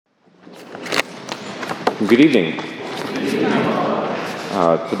Good evening.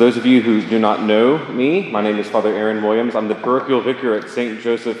 For those of you who do not know me, my name is Father Aaron Williams. I'm the parochial vicar at St.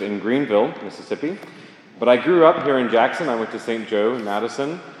 Joseph in Greenville, Mississippi. But I grew up here in Jackson. I went to St. Joe in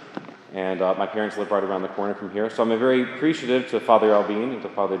Madison, and my parents live right around the corner from here. So I'm very appreciative to Father Albine and to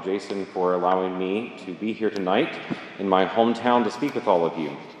Father Jason for allowing me to be here tonight in my hometown to speak with all of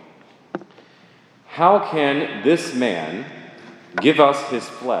you. How can this man give us his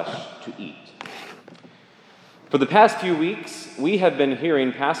flesh to eat? For the past few weeks, we have been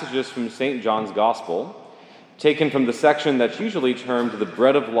hearing passages from St. John's Gospel, taken from the section that's usually termed the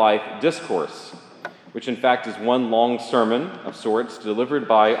Bread of Life Discourse, which in fact is one long sermon of sorts delivered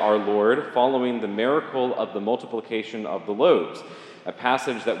by our Lord following the miracle of the multiplication of the loaves, a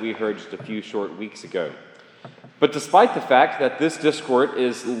passage that we heard just a few short weeks ago. But despite the fact that this discourse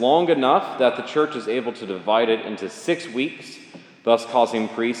is long enough that the Church is able to divide it into 6 weeks, thus causing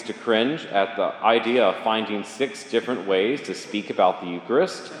priests to cringe at the idea of finding 6 different ways to speak about the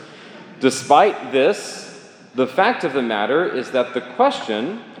Eucharist. Despite this, the fact of the matter is that the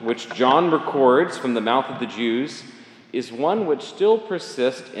question, which John records from the mouth of the Jews, is one which still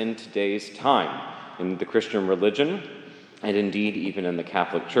persists in today's time, in the Christian religion, and indeed even in the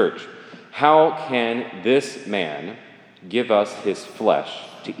Catholic Church. How can this man give us his flesh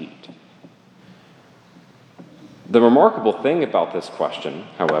to eat? The remarkable thing about this question,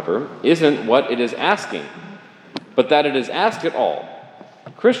 however, isn't what it is asking, but that it is asked at all.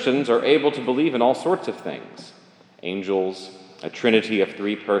 Christians are able to believe in all sorts of things: angels, a trinity of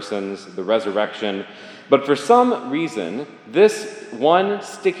 3 persons, the resurrection. But for some reason, this one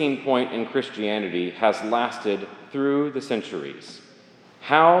sticking point in Christianity has lasted through the centuries.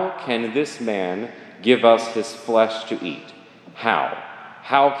 How can this man give us his flesh to eat? How?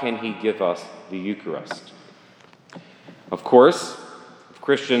 How can he give us the Eucharist? Of course, if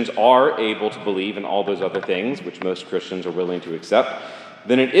Christians are able to believe in all those other things, which most Christians are willing to accept,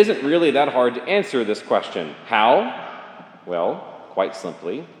 then it isn't really that hard to answer this question. How? Well, quite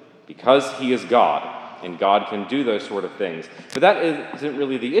simply, because he is God, and God can do those sort of things. But that isn't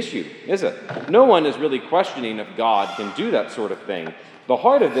really the issue, is it? No one is really questioning if God can do that sort of thing. The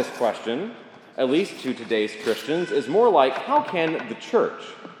heart of this question, at least to today's Christians, is more like, how can the Church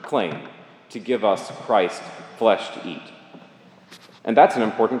claim to give us Christ's flesh to eat? And that's an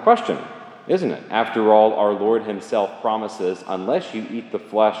important question, isn't it? After all, our Lord himself promises, unless you eat the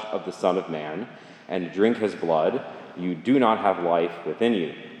flesh of the Son of Man and drink his blood, you do not have life within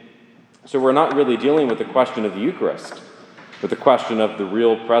you. So we're not really dealing with the question of the Eucharist, but the question of the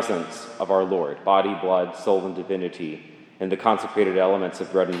real presence of our Lord, body, blood, soul, and divinity, and the consecrated elements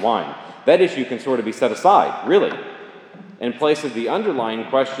of bread and wine. That issue can sort of be set aside, really, in place of the underlying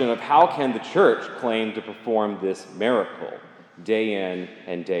question of how can the Church claim to perform this miracle day in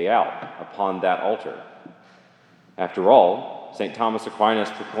and day out upon that altar. After all, St. Thomas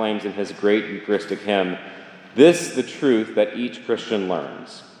Aquinas proclaims in his great Eucharistic hymn, "This the truth that each Christian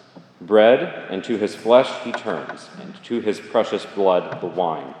learns. Bread, and to his flesh he turns, and to his precious blood the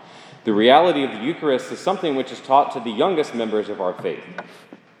wine." The reality of the Eucharist is something which is taught to the youngest members of our faith.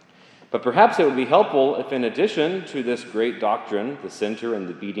 But perhaps it would be helpful if, in addition to this great doctrine, the center and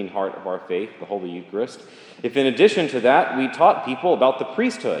the beating heart of our faith, the Holy Eucharist, if in addition to that we taught people about the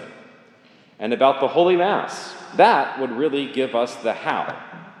priesthood and about the Holy Mass, that would really give us the how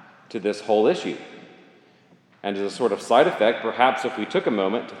to this whole issue. And as a sort of side effect, perhaps if we took a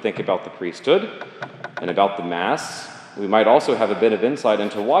moment to think about the priesthood and about the Mass, we might also have a bit of insight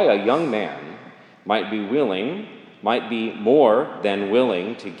into why a young man might be more than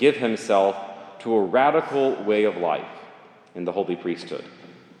willing to give himself to a radical way of life in the Holy Priesthood.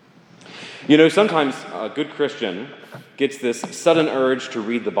 You know, sometimes a good Christian gets this sudden urge to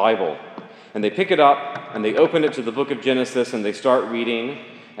read the Bible, and they pick it up, and they open it to the book of Genesis, and they start reading,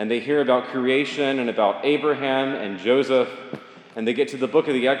 and they hear about creation and about Abraham and Joseph, and they get to the book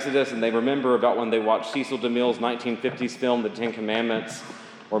of the Exodus, and they remember about when they watched Cecil DeMille's 1950s film, The 10 Commandments,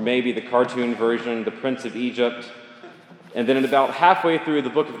 or maybe the cartoon version, The Prince of Egypt. And then about halfway through the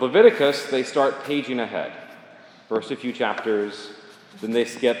book of Leviticus, they start paging ahead. First a few chapters, then they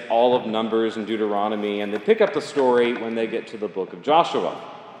skip all of Numbers and Deuteronomy, and they pick up the story when they get to the book of Joshua.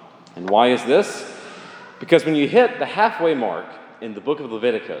 And why is this? Because when you hit the halfway mark in the book of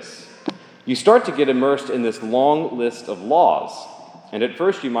Leviticus, you start to get immersed in this long list of laws. And at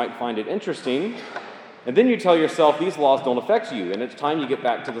first you might find it interesting, and then you tell yourself these laws don't affect you, and it's time you get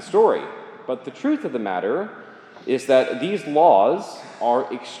back to the story. But the truth of the matter is that these laws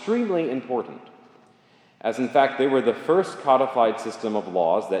are extremely important, as in fact they were the first codified system of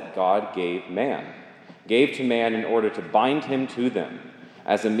laws that God gave to man in order to bind him to them,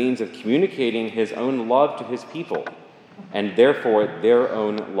 as a means of communicating his own love to his people, and therefore their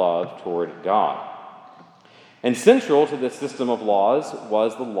own love toward God. And central to this system of laws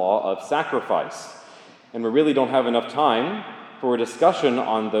was the law of sacrifice. And we really don't have enough time for a discussion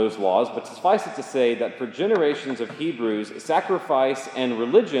on those laws, but suffice it to say that for generations of Hebrews, sacrifice and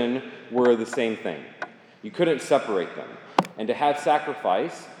religion were the same thing. You couldn't separate them. And to have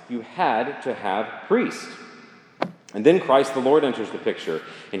sacrifice, you had to have priests. And then Christ the Lord enters the picture,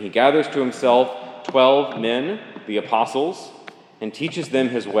 and he gathers to himself 12 men, the apostles, and teaches them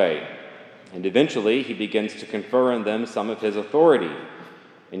his way. And eventually he begins to confer on them some of his authority.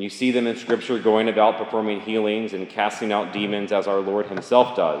 And you see them in Scripture going about performing healings and casting out demons as our Lord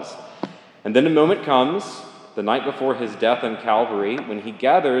himself does. And then a moment comes, the night before his death on Calvary, when he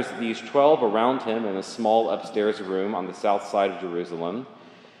gathers these 12 around him in a small upstairs room on the south side of Jerusalem,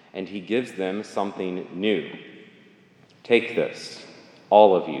 and he gives them something new. Take this,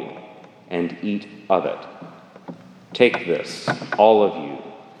 all of you, and eat of it. Take this, all of you,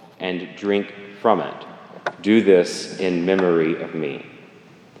 and drink from it. Do this in memory of me.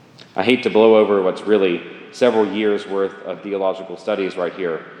 I hate to blow over what's really several years' worth of theological studies right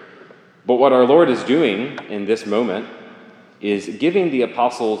here, but what our Lord is doing in this moment is giving the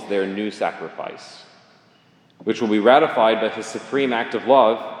apostles their new sacrifice, which will be ratified by his supreme act of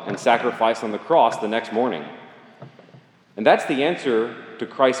love and sacrifice on the cross the next morning. And that's the answer to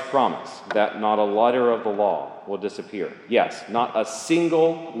Christ's promise that not a letter of the law will disappear. Yes, not a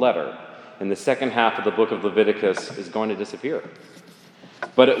single letter in the second half of the book of Leviticus is going to disappear.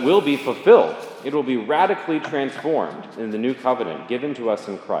 But it will be fulfilled. It will be radically transformed in the new covenant given to us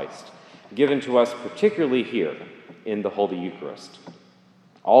in Christ, given to us particularly here in the Holy Eucharist.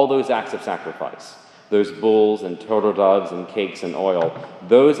 All those acts of sacrifice, those bulls and turtle doves and cakes and oil,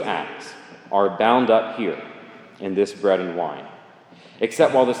 those acts are bound up here in this bread and wine.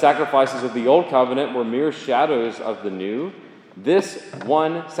 Except while the sacrifices of the old covenant were mere shadows of the new, this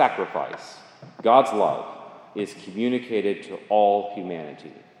one sacrifice, God's love, is communicated to all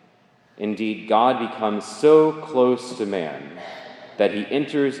humanity. Indeed, God becomes so close to man that he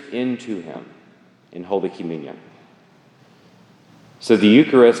enters into him in Holy Communion. So the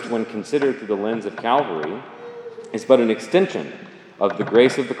Eucharist, when considered through the lens of Calvary, is but an extension of the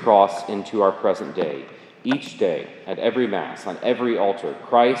grace of the cross into our present day. Each day, at every Mass, on every altar,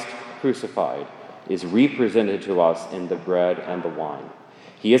 Christ crucified is represented to us in the bread and the wine.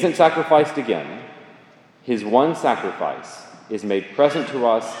 He isn't sacrificed again. His one sacrifice is made present to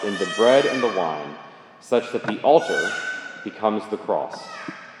us in the bread and the wine, such that the altar becomes the cross.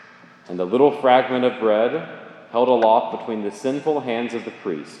 And the little fragment of bread held aloft between the sinful hands of the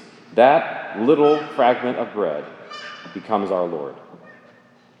priest, that little fragment of bread becomes our Lord.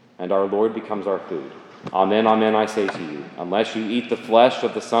 And our Lord becomes our food. Amen, amen, I say to you, unless you eat the flesh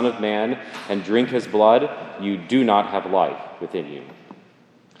of the Son of Man and drink his blood, you do not have life within you.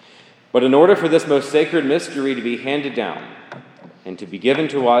 But in order for this most sacred mystery to be handed down and to be given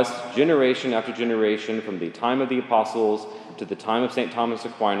to us generation after generation from the time of the apostles to the time of St. Thomas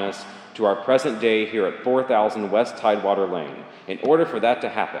Aquinas to our present day here at 4000 West Tidewater Lane, in order for that to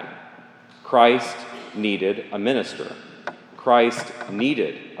happen, Christ needed a minister. Christ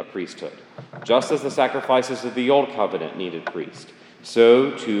needed a priesthood. Just as the sacrifices of the Old Covenant needed priests,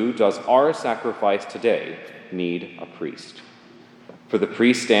 so too does our sacrifice today need a priest. For the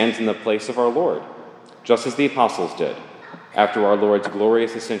priest stands in the place of our Lord, just as the apostles did, after our Lord's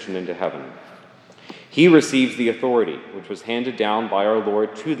glorious ascension into heaven. He receives the authority which was handed down by our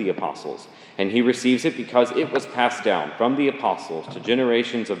Lord to the apostles, and he receives it because it was passed down from the apostles to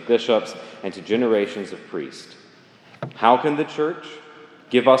generations of bishops and to generations of priests. How can the church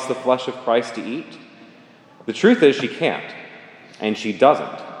give us the flesh of Christ to eat? The truth is she can't, and she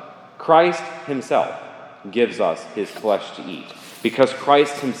doesn't. Christ himself gives us his flesh to eat, because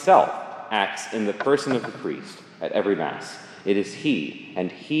Christ himself acts in the person of the priest at every Mass. It is he,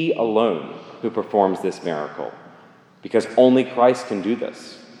 and he alone, who performs this miracle, because only Christ can do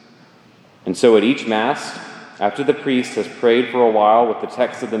this. And so at each Mass, after the priest has prayed for a while with the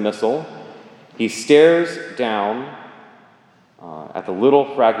text of the Missal, he stares down at the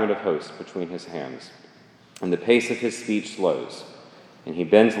little fragment of host between his hands, and the pace of his speech slows, and he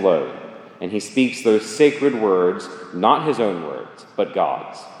bends low, and he speaks those sacred words, not his own words, but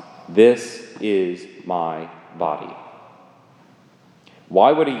God's. This is my body.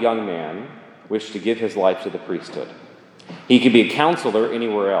 Why would a young man wish to give his life to the priesthood? He could be a counselor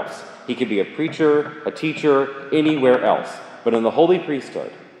anywhere else. He could be a preacher, a teacher, anywhere else. But in the holy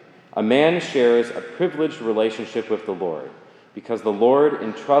priesthood, a man shares a privileged relationship with the Lord, because the Lord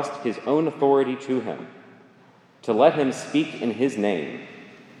entrusts his own authority to him, to let him speak in his name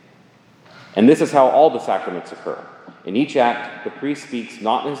And this is how all the sacraments occur. In each act, the priest speaks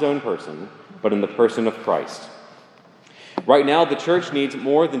not in his own person, but in the person of Christ. Right now, the church needs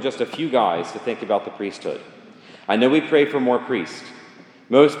more than just a few guys to think about the priesthood. I know we pray for more priests.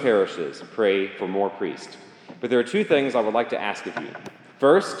 Most parishes pray for more priests. But there are two things I would like to ask of you.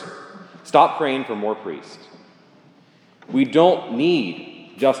 First, stop praying for more priests. We don't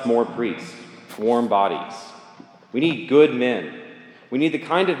need just more priests, warm bodies. We need good men. We need the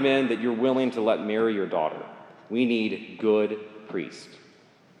kind of men that you're willing to let marry your daughter. We need good priests.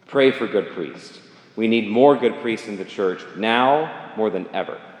 Pray for good priests. We need more good priests in the church now more than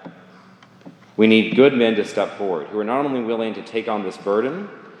ever. We need good men to step forward who are not only willing to take on this burden,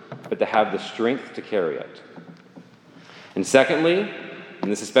 but to have the strength to carry it. And secondly,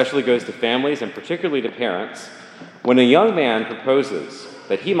 and this especially goes to families and particularly to parents, when a young man proposes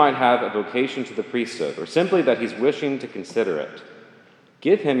that he might have a vocation to the priesthood, or simply that he's wishing to consider it,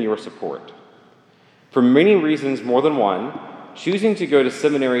 give him your support. For many reasons more than one, choosing to go to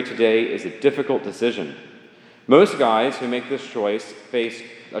seminary today is a difficult decision. Most guys who make this choice face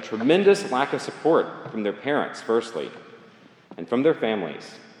a tremendous lack of support from their parents, firstly, and from their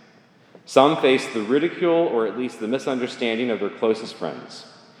families. Some face the ridicule or at least the misunderstanding of their closest friends.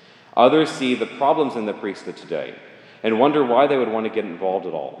 Others see the problems in the priesthood today and wonder why they would want to get involved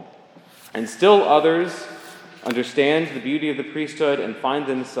at all. And still others understand the beauty of the priesthood and find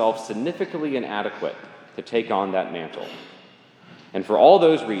themselves significantly inadequate to take on that mantle. And for all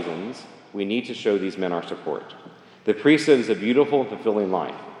those reasons, we need to show these men our support. The priesthood is a beautiful and fulfilling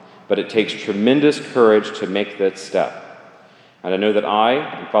life, but it takes tremendous courage to make that step. And I know that I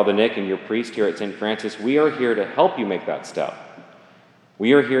and Father Nick and your priest here at St. Francis, we are here to help you make that step.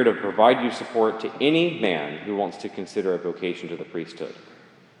 We are here to provide you support to any man who wants to consider a vocation to the priesthood.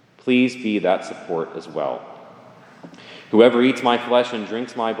 Please be that support as well. Whoever eats my flesh and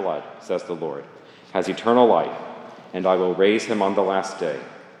drinks my blood, says the Lord, has eternal life, and I will raise him on the last day.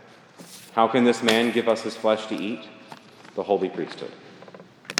 How can this man give us his flesh to eat? The holy priesthood.